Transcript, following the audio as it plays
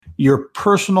your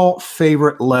personal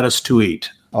favorite lettuce to eat?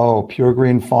 Oh, Pure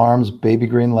Green Farms baby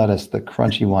green lettuce, the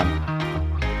crunchy one.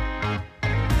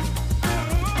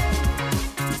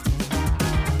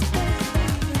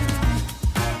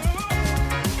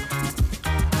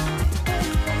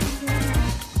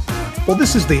 Well,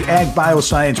 this is the Ag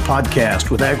Bioscience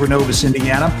Podcast with Agronovus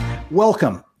Indiana.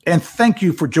 Welcome, and thank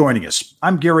you for joining us.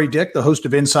 I'm Gerry Dick, the host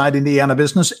of Inside Indiana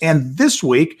Business, and this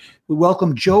week we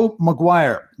welcome Joe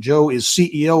McGuire. Joe is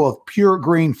CEO of Pure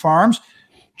Green Farms.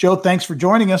 Joe, thanks for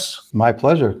joining us. My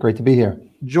pleasure. Great to be here.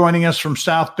 Joining us from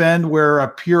South Bend, where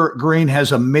Pure Green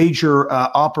has a major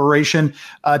operation.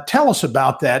 Tell us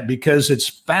about that, because it's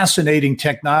fascinating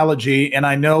technology, and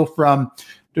I know from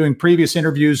doing previous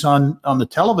interviews on the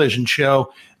television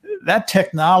show, that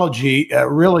technology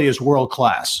really is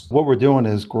world-class. What we're doing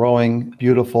is growing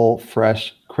beautiful,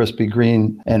 fresh, crispy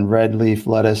green and red leaf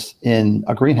lettuce in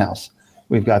a greenhouse.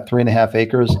 We've got 3.5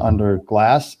 acres under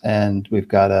glass, and we've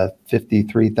got a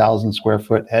 53,000 square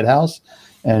foot head house,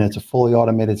 and it's a fully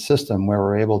automated system where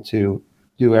we're able to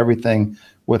do everything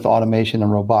with automation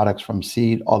and robotics from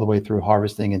seed all the way through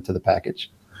harvesting into the package.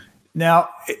 Now,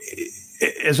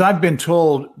 as I've been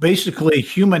told, basically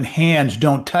human hands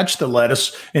don't touch the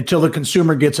lettuce until the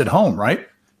consumer gets it home, right?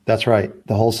 That's right.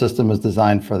 The whole system is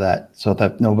designed for that, so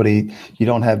that you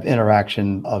don't have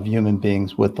interaction of human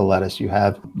beings with the lettuce. You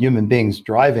have human beings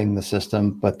driving the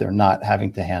system, but they're not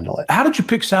having to handle it. How did you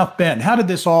pick South Bend? How did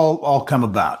this all come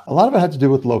about? A lot of it had to do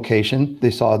with location.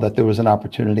 They saw that there was an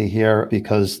opportunity here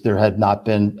because there had not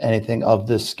been anything of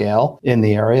this scale in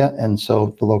the area. And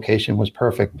so the location was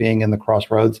perfect. Being in the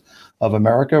crossroads of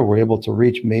America, we're able to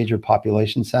reach major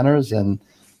population centers and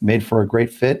made for a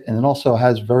great fit. And it also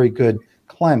has very good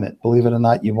climate. Believe it or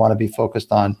not, you want to be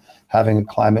focused on having a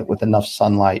climate with enough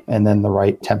sunlight and then the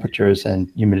right temperatures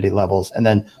and humidity levels and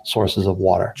then sources of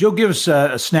water. Joe, give us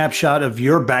a snapshot of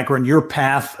your background, your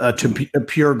path to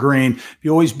Pure Green. Have you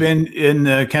always been in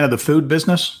kind of the food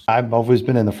business? I've always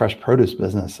been in the fresh produce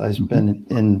business. I've been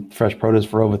in fresh produce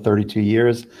for over 32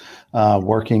 years,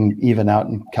 working even out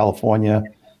in California,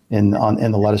 in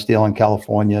the lettuce deal in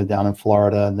California, down in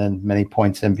Florida, and then many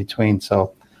points in between.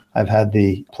 So I've had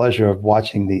the pleasure of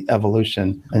watching the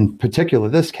evolution, in particular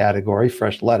this category,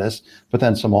 fresh lettuce, but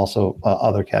then some also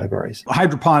other categories.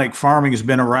 Hydroponic farming has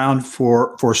been around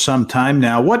for some time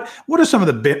now. What are some of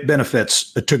the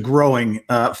benefits to growing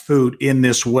food in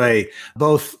this way,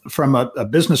 both from a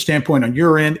business standpoint on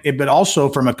your end, but also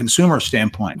from a consumer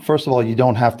standpoint? First of all, you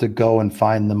don't have to go and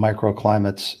find the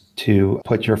microclimates to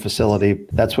put your facility.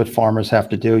 That's what farmers have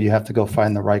to do. You have to go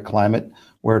find the right climate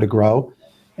where to grow.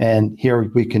 And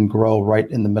here we can grow right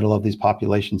in the middle of these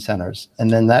population centers. And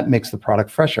then that makes the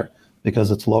product fresher because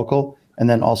it's local, and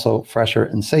then also fresher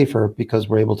and safer because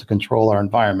we're able to control our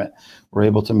environment. We're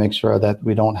able to make sure that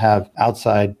we don't have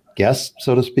outside guests,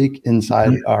 so to speak,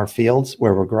 inside our fields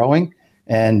where we're growing.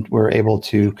 And we're able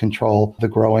to control the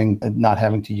growing and not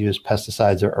having to use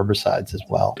pesticides or herbicides as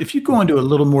well. If you go into a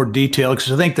little more detail,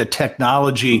 because I think the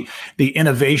technology, the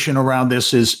innovation around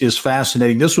this is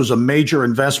fascinating. This was a major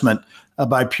investment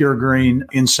by Pure Green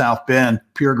in South Bend,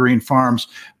 Pure Green Farms.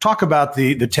 Talk about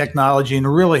the technology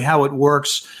and really how it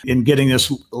works in getting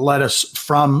this lettuce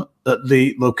from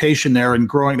the location there and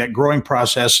growing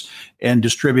process and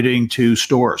distributing to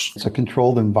stores. It's a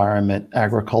controlled environment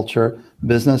agriculture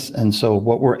business. And so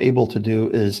what we're able to do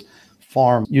is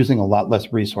farm using a lot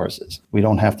less resources. We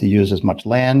don't have to use as much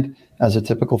land as a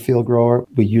typical field grower.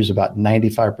 We use about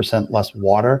 95% less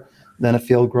water than a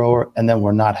field grower, and then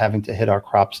we're not having to hit our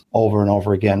crops over and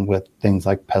over again with things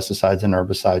like pesticides and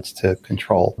herbicides to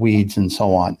control weeds and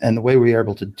so on. And the way we are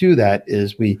able to do that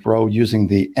is we grow using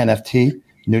the NFT,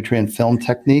 nutrient film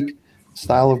technique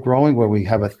style of growing, where we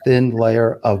have a thin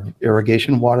layer of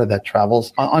irrigation water that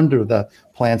travels under the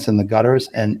plants in the gutters,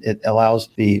 and it allows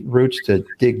the roots to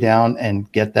dig down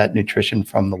and get that nutrition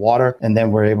from the water. And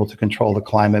then we're able to control the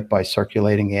climate by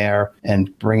circulating air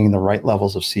and bringing the right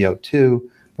levels of CO2,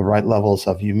 the right levels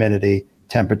of humidity,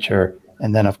 temperature,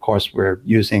 and then of course we're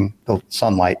using the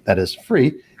sunlight that is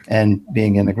free and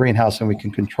being in the greenhouse, and we can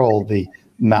control the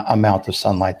amount of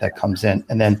sunlight that comes in.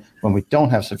 And then when we don't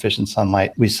have sufficient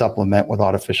sunlight, we supplement with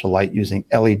artificial light using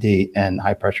LED and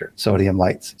high pressure sodium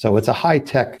lights. So it's a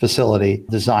high-tech facility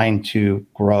designed to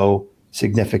grow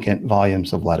significant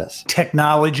volumes of lettuce.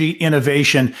 Technology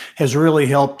innovation has really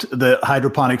helped the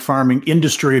hydroponic farming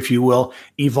industry, if you will,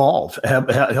 evolve,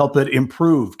 help it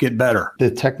improve, get better.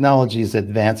 The technology is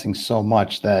advancing so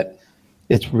much that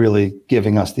it's really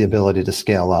giving us the ability to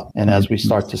scale up. And as we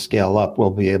start to scale up,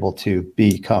 we'll be able to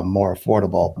become more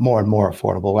affordable, more and more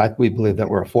affordable. We believe that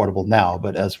we're affordable now,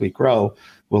 but as we grow,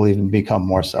 we'll even become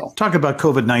more so. Talk about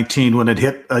COVID-19 when it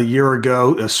hit a year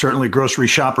ago. Certainly grocery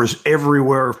shoppers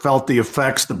everywhere felt the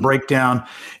effects, the breakdown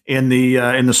in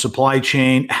the supply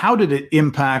chain. How did it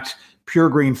impact Pure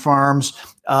Green Farms?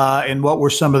 And what were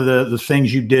some of the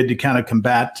things you did to kind of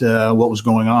combat what was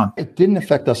going on? It didn't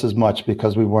affect us as much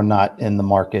because we were not in the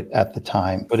market at the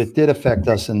time, but it did affect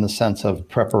us in the sense of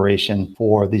preparation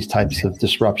for these types of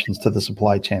disruptions to the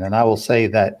supply chain. And I will say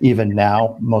that even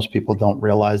now, most people don't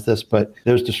realize this, but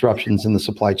there's disruptions in the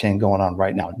supply chain going on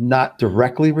right now, not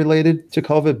directly related to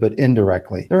COVID, but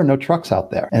indirectly. There are no trucks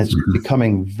out there. And it's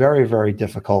becoming very, very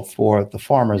difficult for the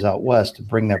farmers out west to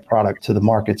bring their product to the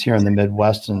markets here in the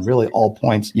Midwest and really all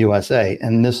points USA.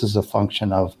 And this is a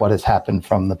function of what has happened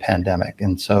from the pandemic.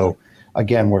 And so,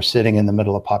 again, we're sitting in the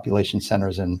middle of population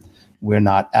centers and we're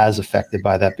not as affected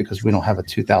by that because we don't have a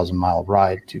 2,000-mile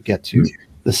ride to get to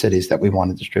the cities that we want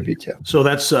to distribute to. So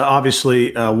that's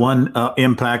obviously one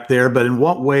impact there. But in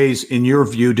what ways, in your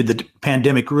view, did the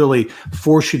pandemic really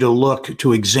force you to look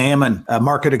to examine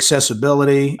market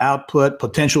accessibility, output,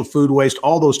 potential food waste,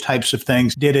 all those types of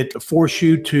things? Did it force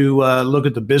you to look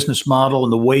at the business model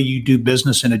and the way you do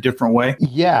business in a different way?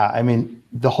 Yeah, I mean,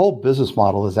 the whole business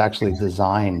model is actually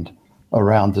designed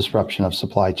around disruption of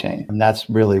supply chain. And that's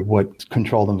really what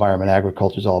controlled environment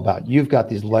agriculture is all about. You've got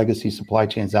these legacy supply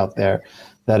chains out there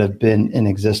that have been in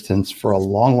existence for a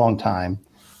long, long time,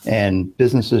 and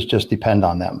businesses just depend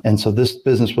on them. And so this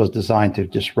business was designed to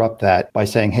disrupt that by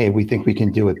saying, hey, we think we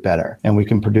can do it better, and we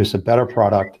can produce a better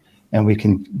product, and we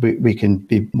can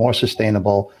be more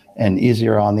sustainable and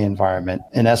easier on the environment.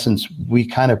 In essence, we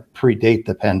kind of predate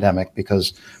the pandemic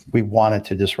because we wanted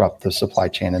to disrupt the supply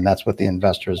chain, and that's what the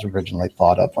investors originally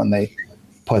thought of when they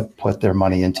put their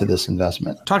money into this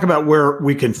investment. Talk about where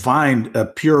we can find a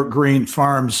Pure Green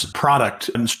Farms product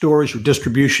and storage or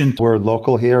distribution. We're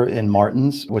local here in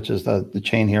Martins, which is the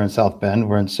chain here in South Bend.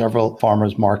 We're in several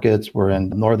farmers markets. We're in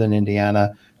northern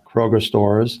Indiana, Kroger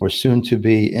stores. We're soon to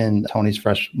be in Tony's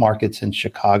Fresh Markets in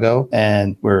Chicago,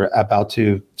 and we're about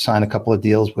to sign a couple of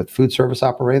deals with food service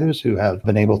operators who have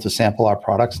been able to sample our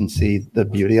products and see the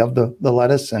beauty of the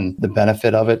lettuce and the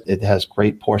benefit of it. It has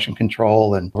great portion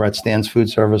control, and we're at Stan's Food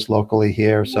Service locally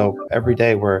here. So every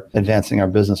day we're advancing our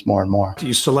business more and more.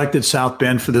 You selected South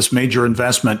Bend for this major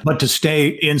investment, but to stay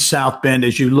in South Bend,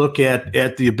 as you look at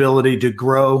the ability to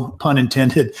grow, pun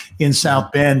intended, in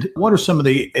South Bend, what are some of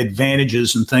the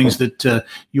advantages and things that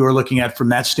you are looking at from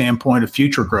that standpoint of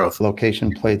future growth?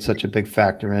 Location played such a big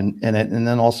factor in it. And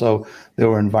then also there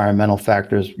were environmental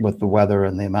factors with the weather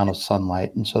and the amount of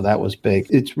sunlight. And so that was big.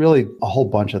 It's really a whole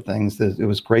bunch of things. It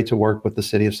was great to work with the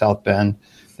city of South Bend.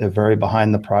 They're very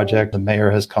behind the project. The mayor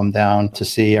has come down to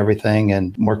see everything,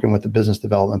 and working with the business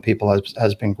development people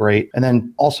has been great. And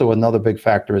then also another big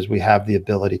factor is we have the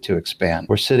ability to expand.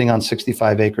 We're sitting on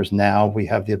 65 acres now. We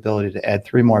have the ability to add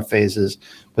 3 more phases,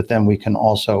 but then we can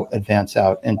also advance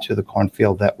out into the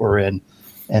cornfield that we're in.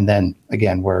 And then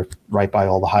again, we're right by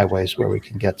all the highways where we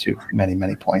can get to many,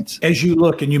 many points. As you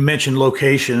look, and you mentioned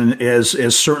location as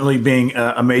certainly being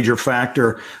a major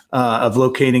factor of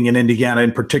locating in Indiana,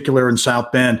 in particular in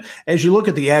South Bend. As you look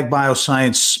at the ag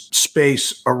bioscience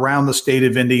space around the state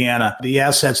of Indiana, the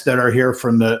assets that are here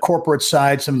from the corporate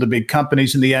side, some of the big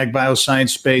companies in the ag bioscience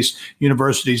space,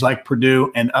 universities like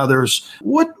Purdue and others,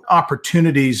 what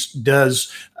opportunities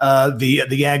does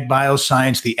the ag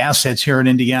bioscience, the assets here in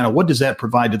Indiana, what does that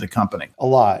provide to the company? A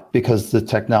lot, because the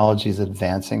technology is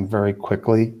advancing very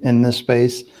quickly in this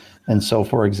space. And so,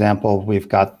 for example, we've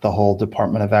got the whole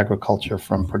Department of Agriculture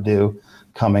from Purdue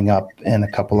coming up in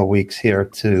a couple of weeks here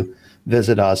to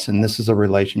visit us. And this is a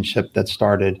relationship that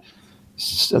started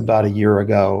about a year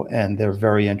ago, and they're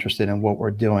very interested in what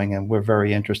we're doing, and we're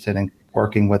very interested in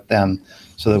working with them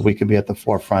so that we could be at the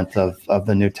forefront of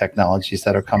the new technologies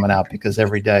that are coming out, because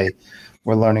every day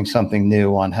we're learning something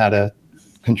new on how to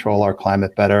control our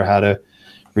climate better, how to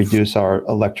reduce our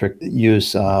electric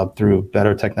use through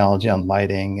better technology on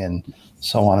lighting and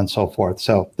so on and so forth.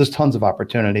 So there's tons of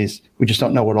opportunities. We just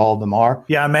don't know what all of them are.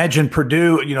 Yeah, I imagine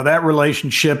Purdue, that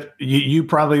relationship, you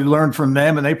probably learned from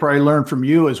them, and they probably learned from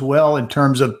you as well in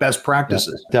terms of best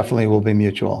practices. Yeah, definitely will be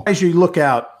mutual. As you look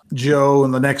out, Joe,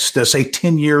 in the next, say,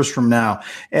 10 years from now,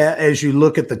 as you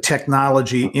look at the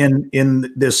technology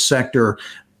in this sector,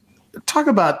 talk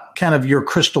about kind of your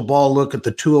crystal ball look at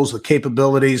the tools, the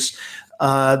capabilities,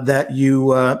 that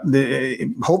you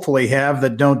hopefully have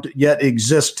that don't yet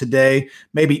exist today?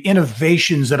 Maybe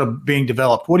innovations that are being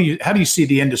developed. How do you see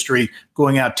the industry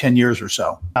going out 10 years or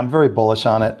so? I'm very bullish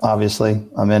on it. Obviously,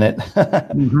 I'm in it.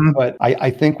 Mm-hmm. But I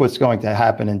think what's going to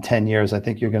happen in 10 years, I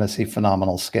think you're going to see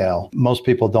phenomenal scale. Most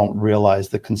people don't realize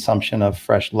the consumption of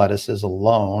fresh lettuces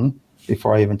alone,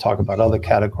 before I even talk about other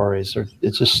categories,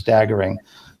 it's just staggering,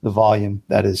 the volume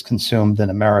that is consumed in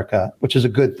America, which is a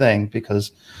good thing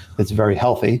because it's very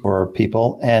healthy for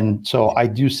people. And so I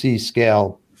do see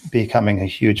scale becoming a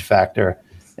huge factor.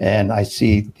 And I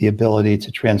see the ability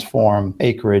to transform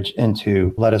acreage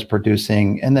into lettuce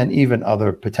producing and then even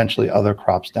potentially other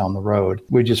crops down the road.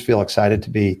 We just feel excited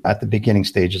to be at the beginning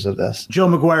stages of this. Joe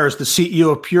McGuire is the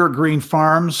CEO of Pure Green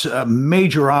Farms, a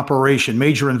major operation,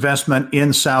 major investment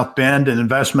in South Bend, an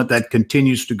investment that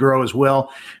continues to grow as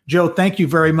well. Joe, thank you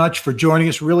very much for joining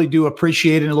us. Really do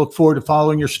appreciate it and look forward to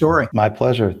following your story. My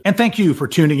pleasure. And thank you for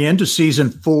tuning in to Season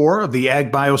 4 of the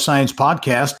Ag Bioscience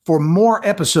Podcast. For more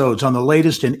episodes on the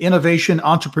latest in innovation,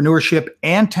 entrepreneurship,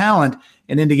 and talent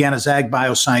in Indiana's Ag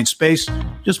Bioscience space,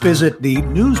 just visit the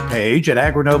news page at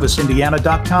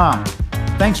agrinovusindiana.com.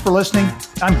 Thanks for listening.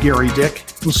 I'm Gerry Dick.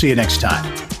 We'll see you next time.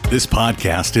 This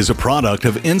podcast is a product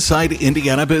of Inside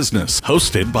Indiana Business,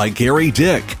 hosted by Gerry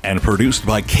Dick and produced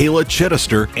by Kayla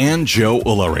Chittister and Joe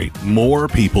Ullery. More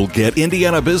people get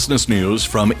Indiana business news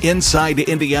from Inside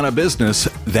Indiana Business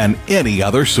than any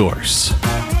other source.